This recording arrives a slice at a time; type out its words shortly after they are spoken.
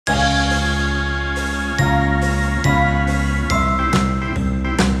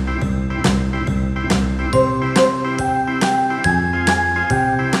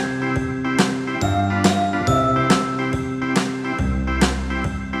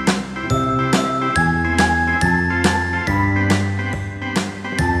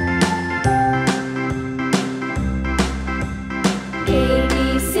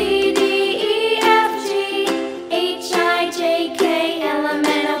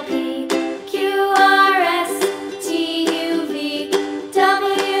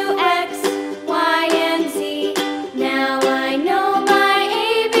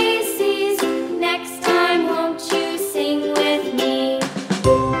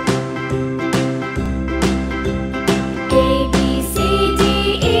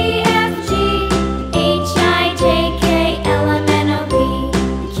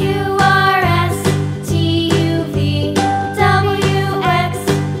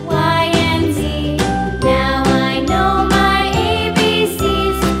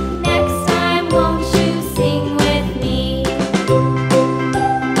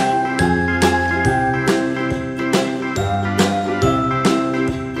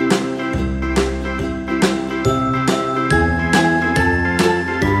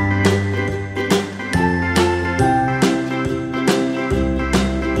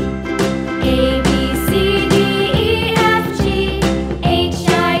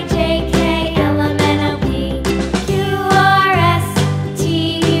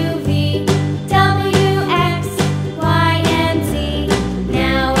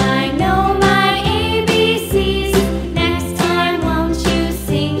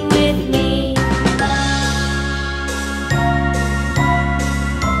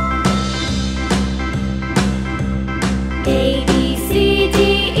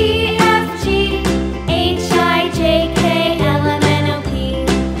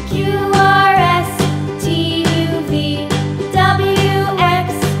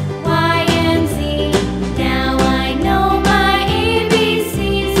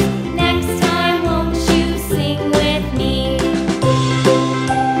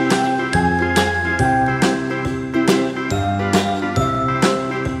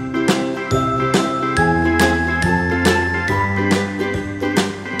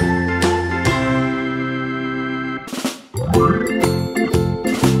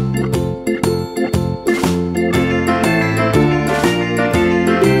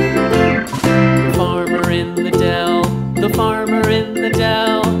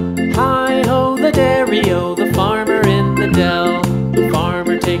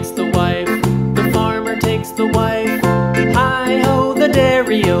takes the wife, the farmer takes the wife. Hi-ho, the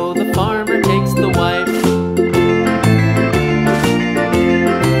dairy-o, the farmer takes the wife.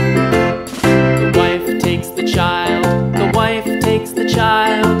 The wife takes the child, the wife takes the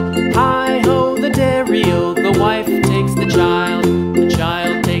child. Hi-ho, the dairy-o, the wife takes the child. The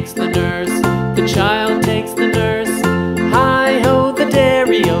child takes the nurse, the child takes the nurse. Hi-ho, the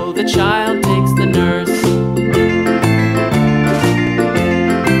dairy-o, the child takes the nurse.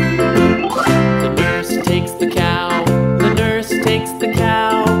 The nurse takes the cow, the nurse takes the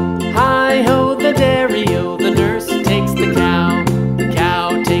cow. Hi-ho, the dairy-o, the nurse takes the cow. The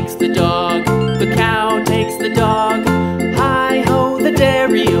cow takes the dog, the cow takes the dog. Hi-ho, the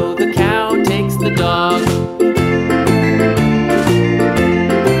dairy-o, the cow takes the dog.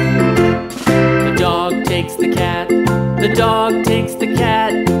 The dog takes the cat, the dog takes the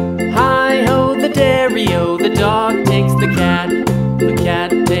cat. Hi-ho, the dairy-o, the dog takes the cat. The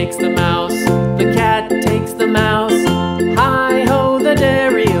cat takes the mouse, the cat takes the mouse. Hi-ho, the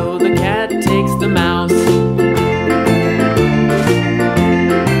dairy-o, the cat takes the mouse.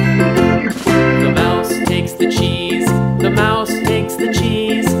 The mouse takes the cheese, the mouse takes the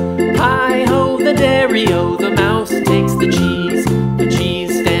cheese. Hi-ho, the dairy-o, the mouse takes the cheese. The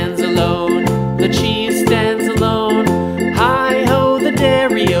cheese stands alone, the cheese stands alone. Hi-ho, the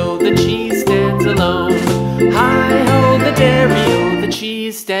dairy-o, the cheese stands alone. Hi-ho, the dairy-o, the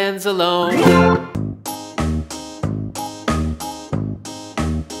cheese stands alone.